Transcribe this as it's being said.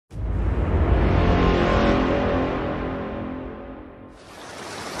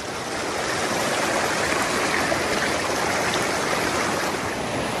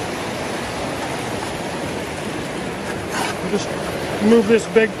Move this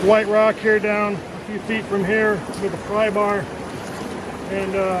big white rock here down a few feet from here with a pry bar,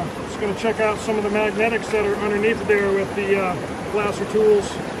 and just going to check out some of the magnetics that are underneath there with the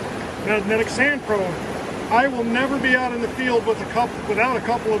Placertools magnetic sand probe. I will never be out in the field with without a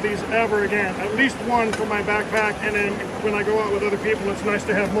couple of these ever again. At least one for my backpack, and then when I go out with other people, it's nice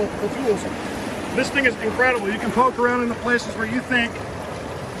to have multiple tools. This thing is incredible. You can poke around in the places where you think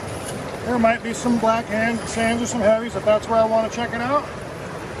there might be some black sands or some heavies. If that's where I want to check it out,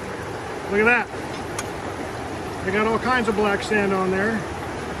 look at that. They got all kinds of black sand on there.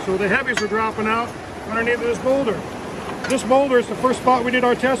 So the heavies are dropping out underneath this boulder. This boulder is the first spot we did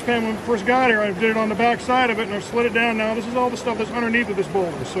our test pan when we first got here. I did it on the back side of it, and I've slid it down now. This is all the stuff that's underneath of this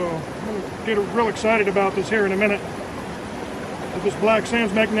boulder. So I'm going to get real excited about this here in a minute. With this black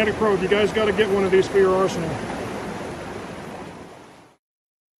sands magnetic probe, you guys got to get one of these for your arsenal.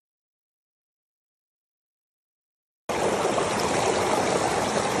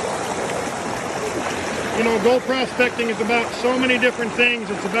 You know, gold prospecting is about so many different things.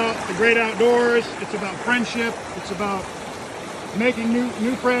 It's about the great outdoors. It's about friendship. It's about making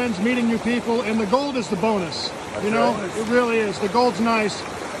new friends, meeting new people, and the gold is the bonus. That's you know, right. It really is. The gold's nice,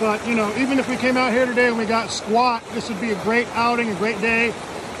 but you know, even if we came out here today and we got squat, this would be a great outing, a great day.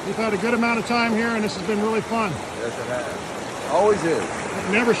 We've had a good amount of time here, and this has been really fun. Yes, it has. Always is.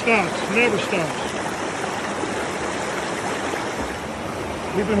 It never stops. Never stops.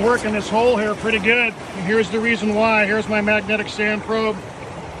 We've been working this hole here pretty good, and here's the reason why. Here's my magnetic sand probe.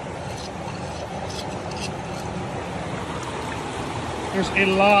 There's a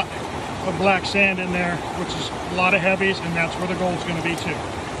lot of black sand in there, which is a lot of heavies, and that's where the gold's going to be too.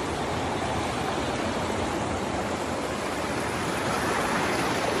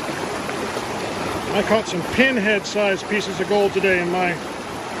 I caught some pinhead sized pieces of gold today in my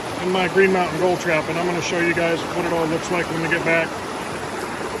Green Mountain gold trap, and I'm going to show you guys what it all looks like when we get back.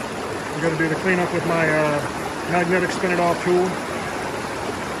 I'm going to do the cleanup with my magnetic spin it off tool.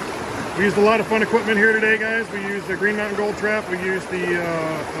 We used a lot of fun equipment here today, guys. We used the Green Mountain gold trap. We used the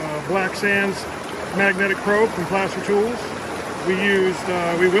black sands magnetic probe from Placertools.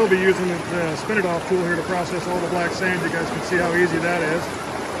 We will be using the spin it off tool here to process all the black sands. You guys can see how easy that is.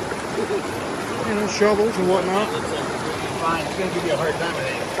 You know, shovels and whatnot. Fine, it's gonna give you a hard time.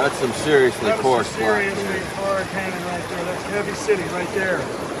 That's some seriously coarse black. Seriously hard cannon right there. That's Heavy City right there.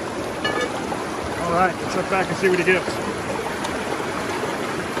 All right, let's check back and see what he gives.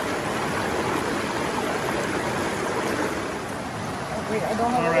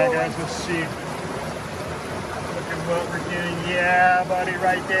 All right, guys, let's see. Look at what we're getting. Yeah, buddy,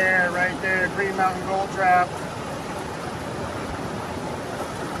 right there, Green Mountain gold trap.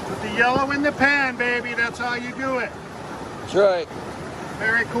 Put the yellow in the pan, baby. That's how you do it. That's right.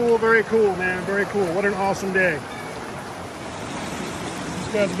 Very cool, man. Very cool. What an awesome day.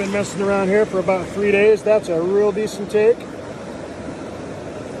 These guys have been messing around here for about 3 days. That's a real decent take.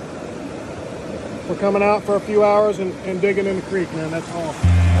 We're coming out for a few hours and digging in the creek, man. That's awesome.